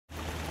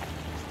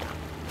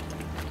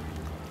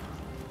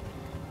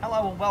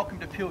Hello and welcome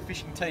to Pure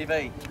Fishing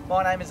TV.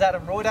 My name is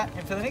Adam Royter,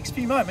 and for the next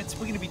few moments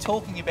we're going to be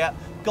talking about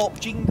Gulp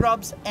Jigging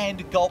Grubs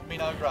and Gulp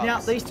Minnow Grubs. Now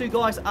these two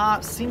guys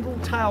are single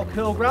tail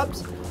curl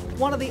grubs,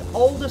 one of the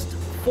oldest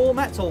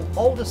formats or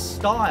oldest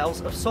styles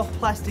of soft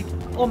plastic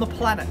on the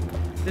planet.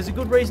 There's a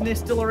good reason they're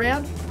still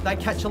around. They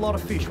catch a lot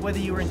of fish. Whether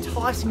you're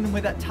enticing them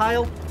with that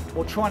tail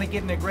or trying to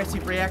get an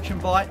aggressive reaction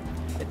bite,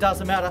 it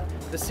doesn't matter.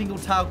 The single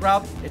tail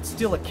grub, it's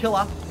still a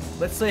killer.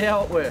 Let's see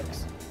how it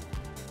works.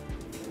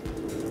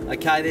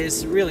 Okay,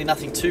 there's really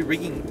nothing to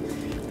rigging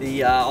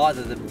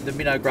either the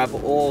Minnow Grub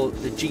or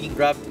the Jigging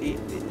Grub.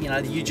 You know,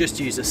 you just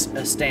use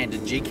a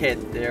standard jig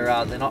head. They're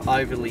not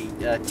overly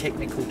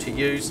technical to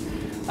use.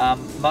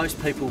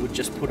 Most people would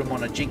just put them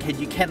on a jig head.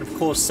 You can, of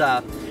course,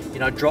 you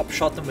know, drop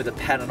shot them with a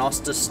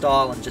paternoster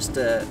style and just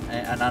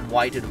an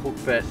unweighted hook.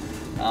 But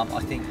I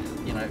think,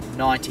 you know,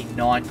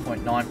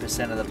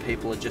 99.9% of the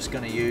people are just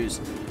going to use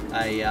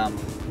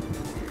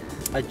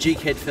a jig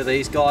head for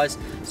these guys.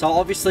 So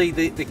obviously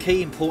the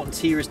key importance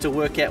here is to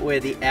work out where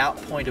the out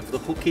point of the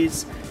hook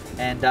is,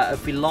 and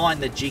if we line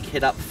the jig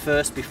head up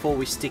first before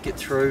we stick it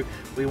through,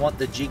 we want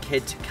the jig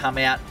head to come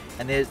out,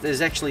 and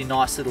there's actually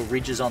nice little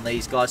ridges on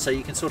these guys, so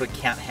you can sort of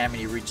count how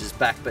many ridges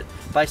back, but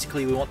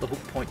basically we want the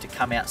hook point to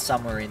come out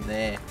somewhere in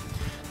there.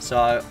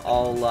 So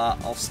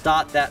I'll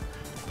start that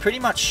pretty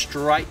much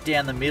straight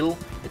down the middle.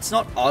 It's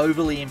not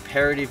overly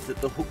imperative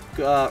that the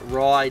hook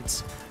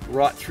rides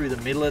right through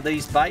the middle of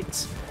these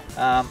baits.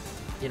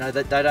 You know,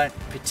 that they don't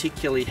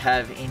particularly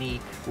have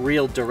any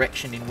real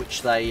direction in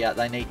which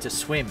they need to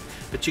swim.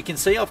 But you can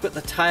see I've got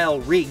the tail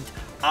rigged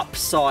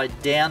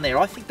upside down there.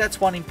 I think that's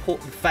one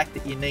important fact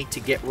that you need to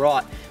get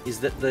right,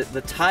 is that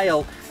the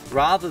tail,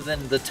 rather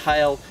than the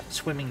tail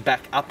swimming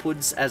back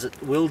upwards as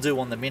it will do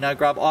on the Minnow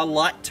Grub, I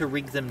like to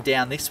rig them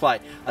down this way.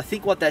 I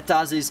think what that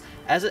does is,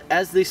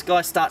 as this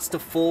guy starts to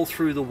fall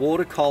through the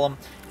water column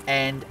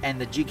and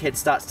the jig head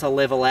starts to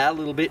level out a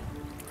little bit,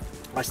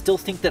 I still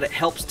think that it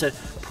helps to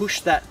push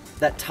that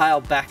tail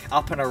back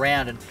up and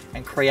around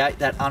and create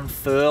that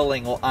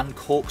unfurling or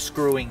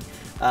uncorkscrewing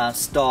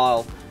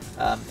style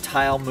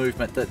tail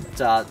movement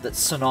that's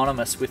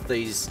synonymous with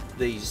these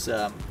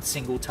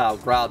single tail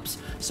grubs.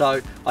 So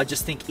I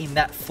just think in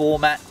that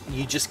format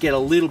you just get a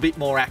little bit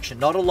more action,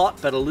 not a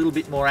lot, but a little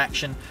bit more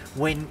action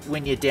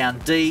when you're down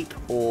deep,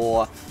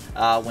 or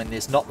when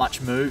there's not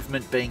much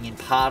movement being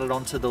imparted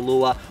onto the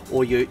lure,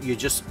 or you're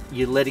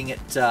letting it,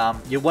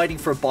 you're waiting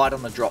for a bite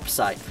on the drop,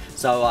 say.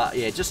 So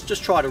yeah,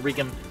 just try to rig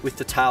them with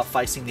the tail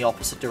facing the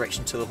opposite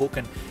direction to the hook,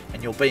 and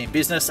you'll be in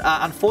business.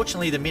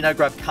 Unfortunately, the Minnow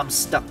Grub comes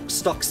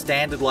stock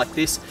standard like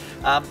this.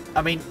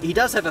 I mean, he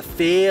does have a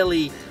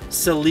fairly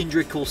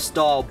cylindrical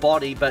style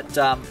body, but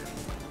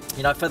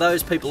you know, for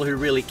those people who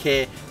really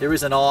care, there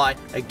is an eye,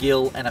 a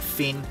gill, and a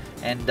fin,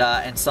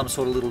 and some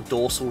sort of little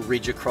dorsal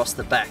ridge across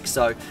the back.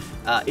 So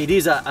it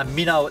is a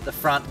minnow at the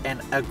front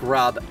and a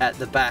grub at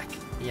the back.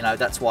 You know,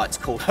 that's why it's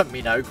called a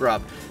Minnow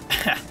Grub.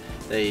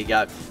 There you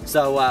go.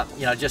 So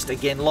you know, just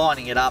again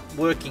lining it up,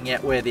 working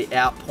out where the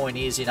out point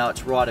is. You know,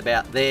 it's right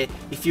about there.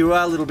 If you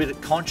are a little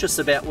bit conscious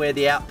about where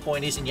the out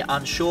point is and you're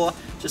unsure,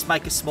 just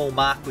make a small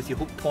mark with your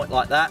hook point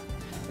like that,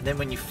 and then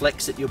when you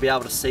flex it, you'll be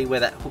able to see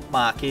where that hook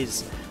mark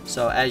is.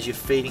 So as you're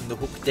feeding the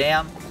hook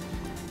down.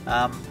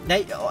 Now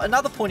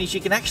another point is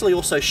you can actually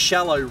also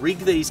shallow rig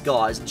these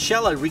guys, and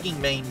shallow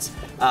rigging means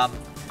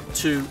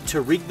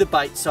to rig the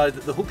bait so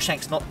that the hook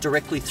shank's not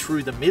directly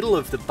through the middle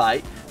of the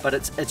bait, but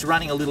it's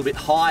running a little bit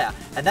higher,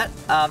 and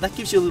that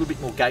gives you a little bit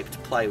more gape to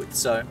play with.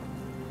 So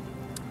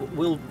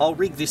I'll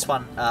rig this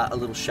one a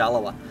little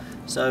shallower.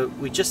 So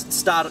we just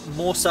start it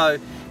more so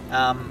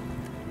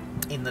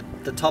in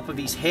the top of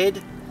his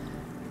head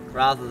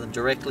rather than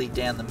directly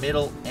down the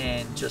middle,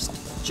 and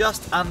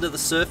just under the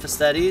surface,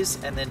 that is,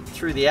 and then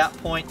through the out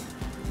point,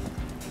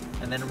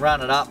 and then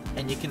run it up,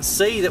 and you can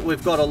see that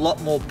we've got a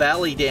lot more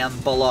belly down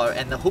below,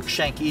 and the hook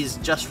shank is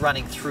just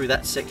running through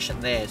that section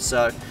there.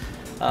 So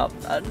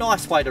a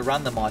nice way to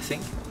run them, I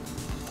think.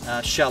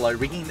 Shallow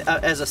rigging,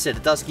 as I said,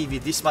 it does give you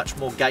this much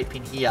more gape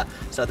in here.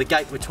 So the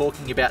gape we're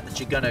talking about that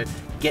you're going to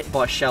get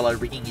by shallow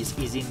rigging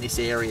is in this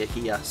area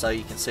here. So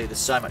you can see there's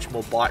so much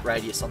more bite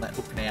radius on that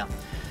hook now.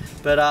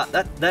 But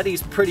that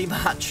is pretty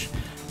much,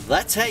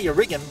 that's how you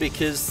rig them,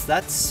 because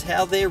that's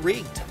how they're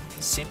rigged.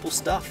 Simple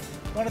stuff.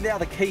 One of the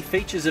other key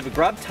features of a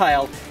grub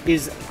tail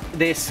is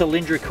their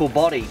cylindrical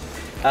body.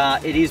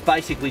 It is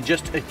basically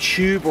just a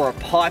tube or a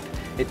pipe.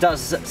 It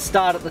does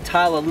start at the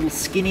tail a little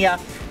skinnier,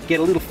 get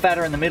a little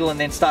fatter in the middle, and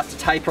then start to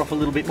taper off a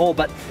little bit more.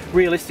 But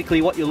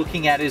realistically, what you're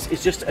looking at is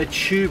just a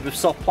tube of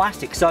soft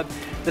plastic. So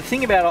the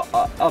thing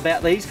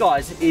about these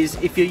guys is,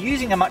 if you're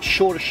using a much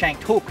shorter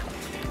shanked hook,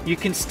 you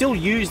can still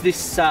use this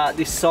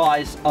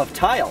size of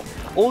tail.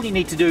 All you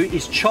need to do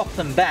is chop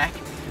them back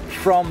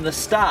from the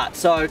start.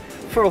 So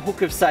for a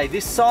hook of, say,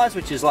 this size,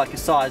 which is like a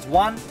size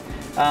 1,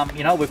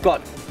 you know, we've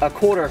got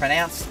 1/4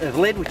 ounce of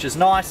lead, which is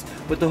nice,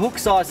 but the hook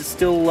size is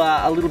still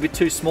a little bit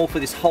too small for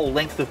this whole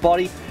length of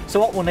body. So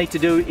what we'll need to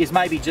do is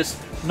maybe just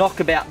knock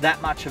about that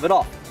much of it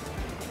off.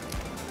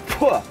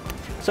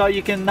 So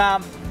you can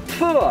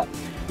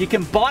You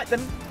can bite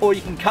them or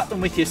you can cut them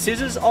with your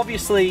scissors.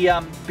 Obviously,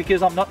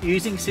 because I'm not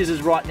using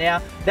scissors right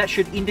now, that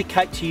should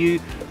indicate to you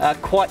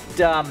quite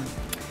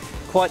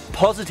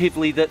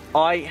positively that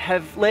I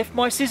have left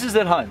my scissors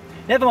at home.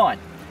 Never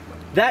mind.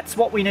 That's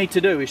what we need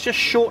to do, is just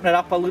shorten it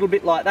up a little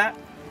bit like that.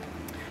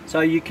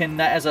 So you can,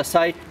 as I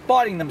say,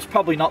 biting them is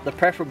probably not the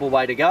preferable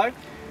way to go,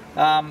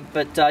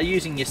 but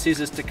using your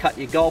scissors to cut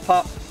your gulp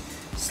up,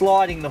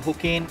 sliding the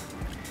hook in,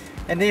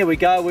 and there we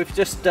go. We've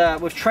just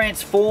we've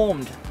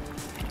transformed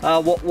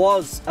what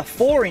was a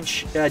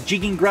 4-inch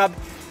jigging grub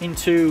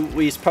into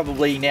is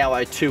probably now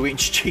a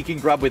 2-inch jigging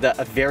grub with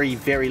a very,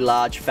 very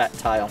large fat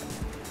tail.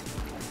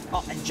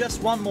 Oh, and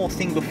just one more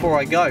thing before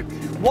I go.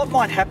 What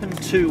might happen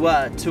to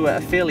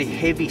a fairly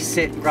heavy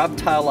set grub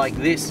tail like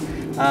this?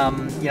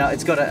 You know,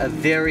 it's got a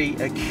very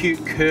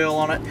acute curl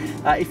on it.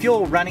 If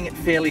you're running it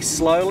fairly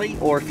slowly,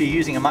 or if you're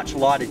using a much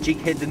lighter jig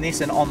head than this,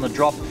 and on the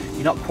drop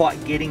you're not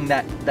quite getting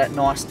that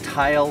nice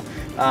tail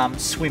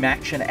swim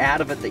action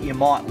out of it that you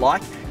might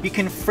like, you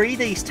can free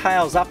these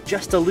tails up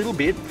just a little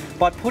bit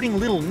by putting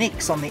little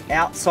nicks on the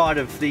outside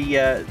of the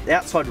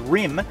outside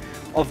rim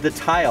of the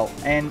tail,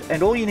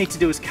 and all you need to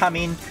do is come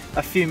in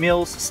a few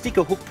mils, stick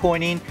a hook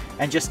point in,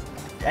 and just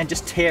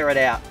tear it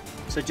out.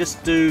 So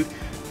just do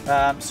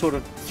sort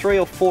of 3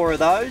 or 4 of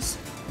those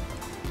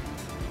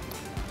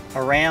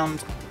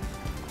around,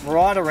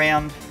 right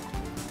around,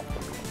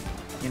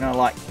 you know,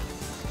 like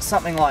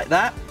something like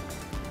that.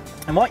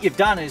 And what you've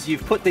done is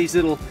you've put these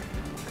little,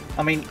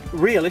 I mean,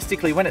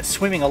 realistically, when it's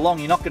swimming along,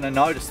 you're not going to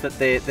notice that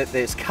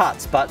there's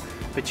cuts, but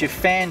you've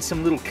fanned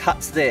some little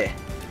cuts there.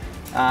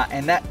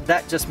 And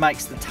that just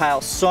makes the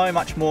tail so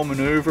much more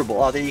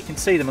maneuverable. Oh, there you can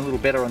see them a little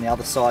better on the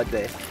other side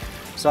there.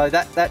 So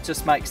that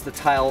just makes the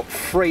tail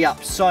free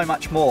up so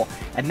much more,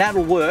 and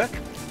that'll work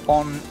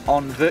on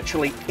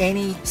virtually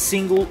any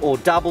single or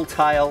double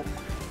tail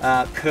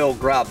curl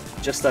grub.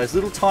 Just those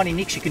little tiny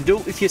nicks. You can do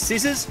it with your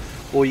scissors,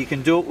 or you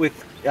can do it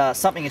with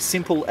something as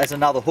simple as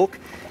another hook,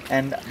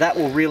 and that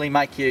will really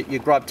make your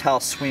grub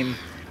tail swim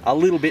a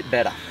little bit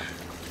better.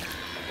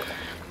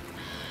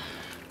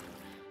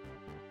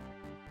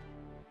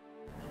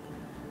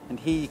 And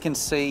here you can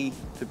see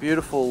the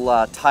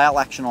beautiful tail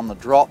action on the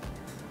drop,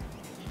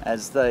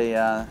 as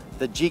the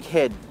jig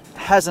head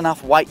has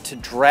enough weight to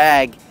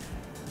drag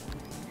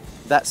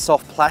that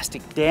soft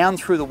plastic down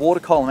through the water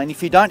column. And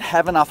if you don't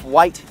have enough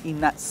weight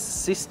in that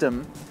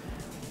system,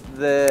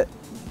 the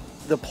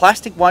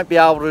plastic won't be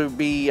able to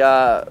be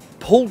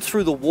pulled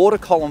through the water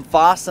column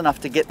fast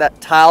enough to get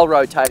that tail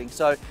rotating.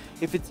 So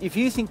if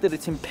you think that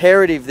it's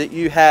imperative that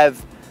you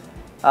have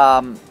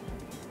action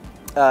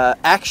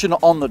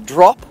on the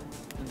drop,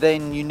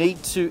 then you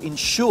need to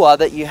ensure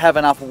that you have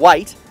enough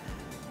weight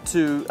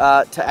to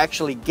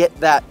actually get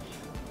that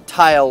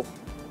tail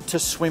to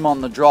swim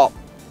on the drop.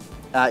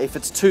 If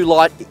it's too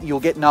light, you'll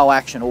get no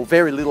action, or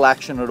very little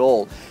action at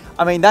all.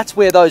 I mean, that's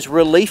where those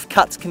relief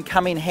cuts can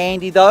come in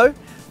handy though.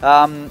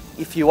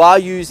 If you are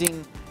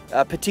using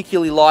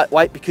particularly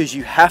lightweight because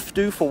you have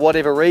to for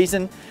whatever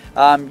reason,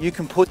 you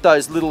can put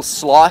those little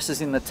slices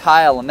in the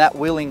tail, and that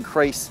will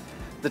increase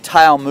the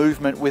tail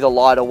movement with a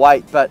lighter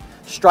weight. But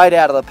straight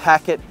out of the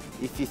packet,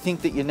 if you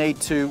think that you need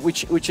to,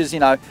 which is, you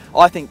know,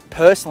 I think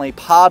personally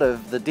part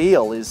of the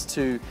deal is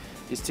to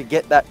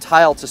get that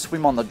tail to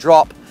swim on the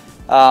drop.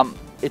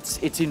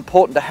 It's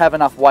important to have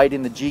enough weight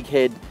in the jig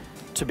head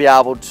to be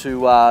able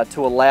to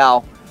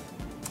allow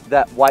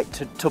that weight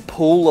to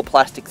pull the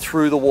plastic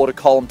through the water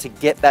column to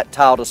get that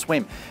tail to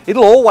swim.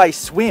 It'll always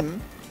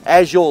swim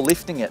as you're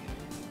lifting it.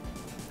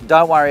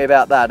 Don't worry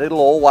about that. It'll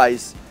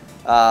always,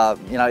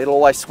 you know, it'll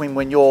always swim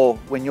when you're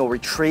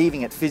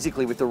retrieving it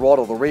physically with the rod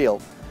or the reel.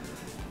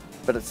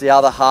 But it's the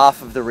other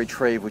half of the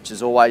retrieve, which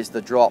is always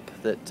the drop,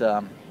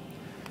 that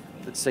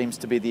seems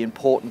to be the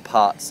important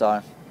part.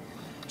 So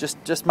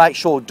just make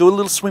sure, do a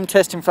little swim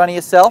test in front of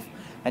yourself,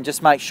 and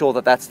just make sure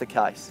that that's the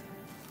case.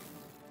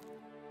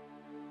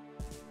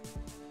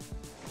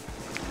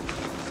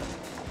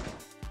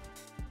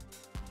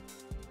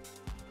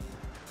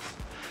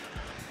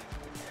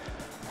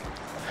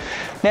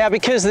 Now,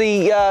 because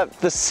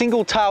the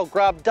single tail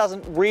grub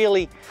doesn't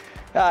really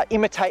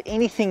imitate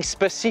anything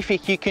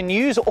specific, you can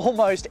use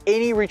almost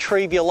any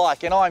retrieve you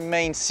like, and I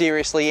mean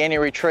seriously any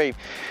retrieve.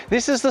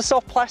 This is the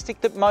soft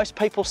plastic that most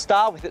people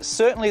start with. It's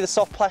certainly the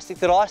soft plastic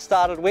that I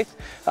started with.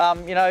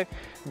 You know,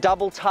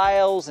 double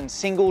tails and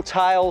single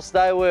tails,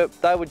 they were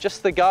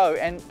just the go,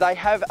 and they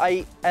have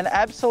an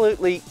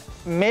absolutely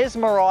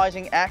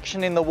mesmerizing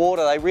action in the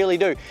water. They really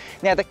do.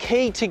 Now, the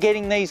key to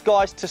getting these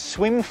guys to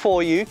swim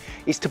for you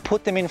is to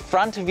put them in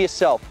front of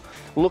yourself.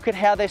 Look at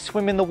how they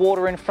swim in the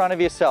water in front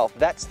of yourself.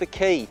 That's the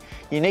key.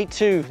 You need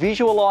to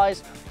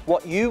visualize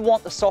what you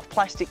want the soft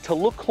plastic to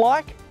look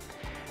like,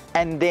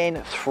 and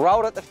then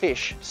throw it at the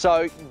fish.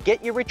 So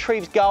get your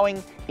retrieves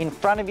going in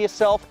front of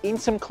yourself, in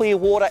some clear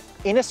water,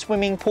 in a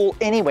swimming pool,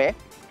 anywhere.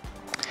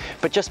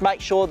 But just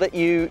make sure that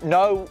you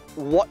know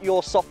what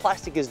your soft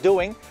plastic is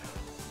doing.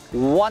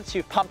 once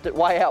you've pumped it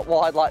way out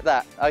wide like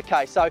that.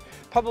 Okay, so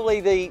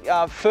probably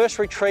the first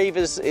retrieve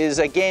is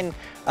again,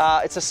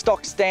 it's a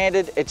stock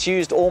standard. It's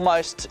used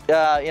almost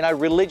you know,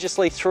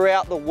 religiously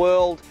throughout the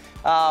world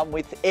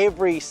with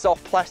every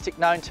soft plastic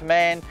known to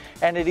man,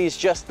 and it is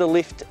just the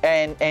lift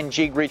and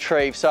jig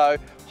retrieve. So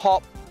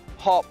hop,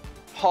 hop,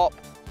 hop,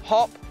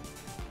 hop,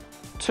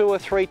 2 or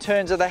 3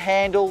 turns of the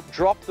handle,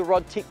 drop the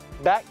rod tip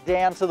back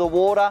down to the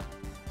water,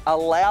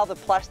 allow the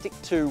plastic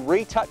to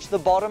retouch the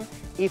bottom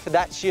if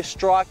that's your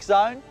strike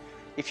zone.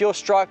 If your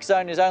strike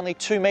zone is only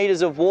 2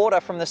 meters of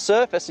water from the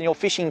surface and you're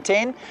fishing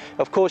 10,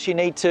 of course you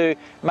need to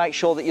make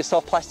sure that your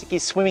soft plastic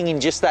is swimming in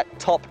just that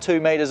top 2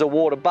 meters of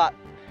water. But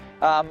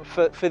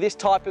for this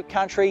type of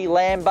country,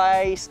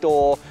 land-based,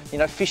 or you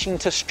know, fishing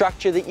to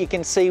structure that you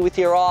can see with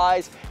your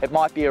eyes, it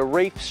might be a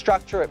reef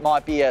structure, it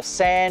might be a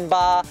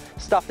sandbar,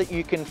 stuff that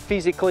you can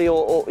physically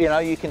or you know,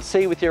 you can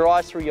see with your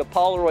eyes through your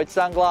Polaroid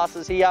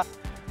sunglasses here.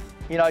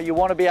 You know, you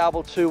want to be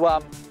able to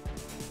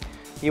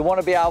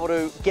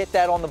get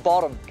that on the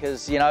bottom,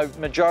 because you know,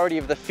 majority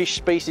of the fish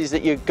species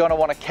that you're going to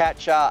want to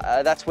catch,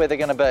 that's where they're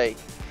going to be.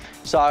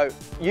 So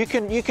you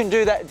can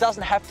do that. It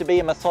doesn't have to be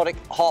a methodic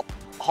hop,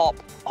 hop,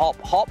 hop,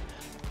 hop.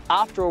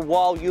 After a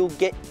while, you'll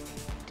get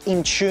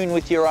in tune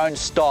with your own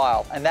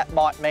style, and that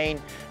might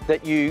mean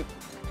that you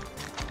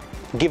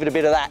give it a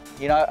bit of that,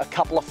 you know, a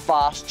couple of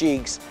fast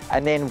jigs,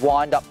 and then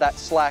wind up that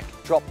slack,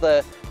 drop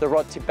the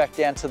rod tip back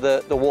down to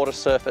the water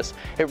surface.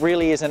 It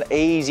really is an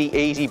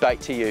easy bait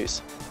to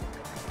use.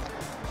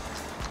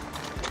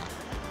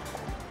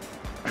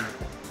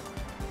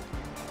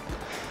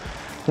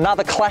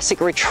 Another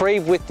classic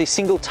retrieve with the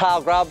single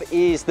tail grub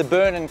is the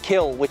burn and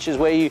kill, which is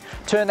where you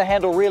turn the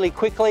handle really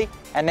quickly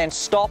and then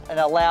stop and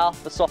allow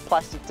the soft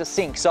plastic to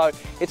sink. So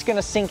it's going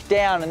to sink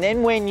down, and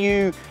then when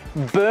you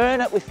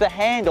burn it with the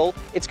handle,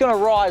 it's going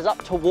to rise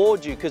up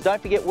towards you, because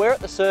don't forget, we're at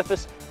the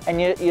surface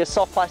and your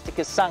soft plastic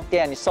is sunk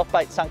down, your soft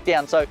bait sunk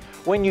down. So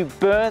when you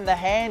burn the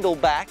handle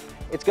back,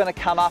 it's going to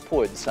come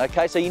upwards,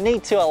 okay? So you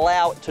need to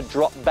allow it to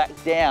drop back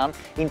down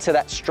into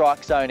that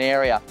strike zone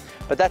area.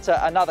 But that's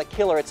another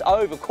killer. It's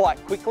over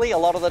quite quickly a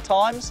lot of the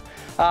times.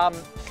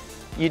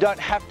 You don't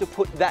have to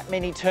put that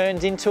many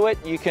turns into it.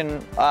 You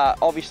can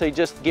obviously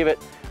just give it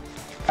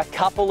a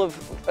couple of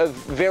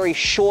very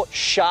short,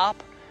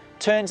 sharp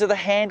turns of the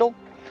handle,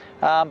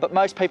 but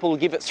most people will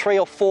give it 3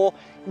 or 4.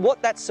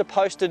 What that's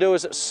supposed to do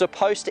is it's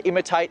supposed to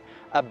imitate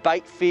a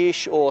bait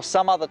fish or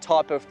some other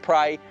type of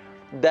prey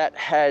that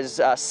has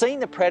seen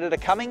the predator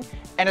coming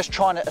and is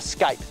trying to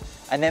escape.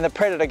 And then the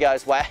predator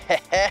goes,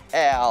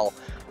 wow,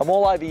 I'm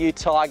all over you,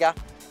 tiger,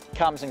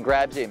 comes and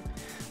grabs him.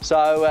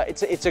 So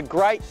it's a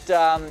great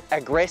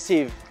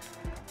aggressive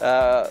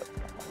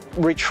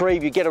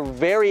retrieve. You get a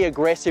very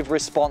aggressive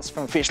response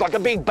from fish, like a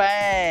big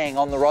bang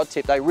on the rod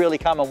tip. They really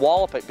come and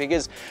wallop it,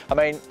 because, I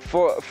mean,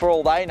 for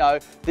all they know,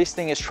 this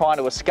thing is trying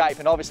to escape.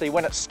 And obviously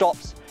when it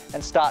stops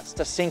and starts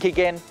to sink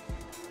again,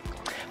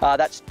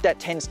 that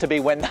tends to be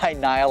when they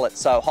nail it.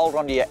 So hold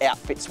on to your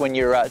outfits when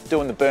you're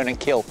doing the burn and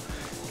kill.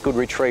 Good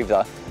retrieve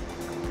though.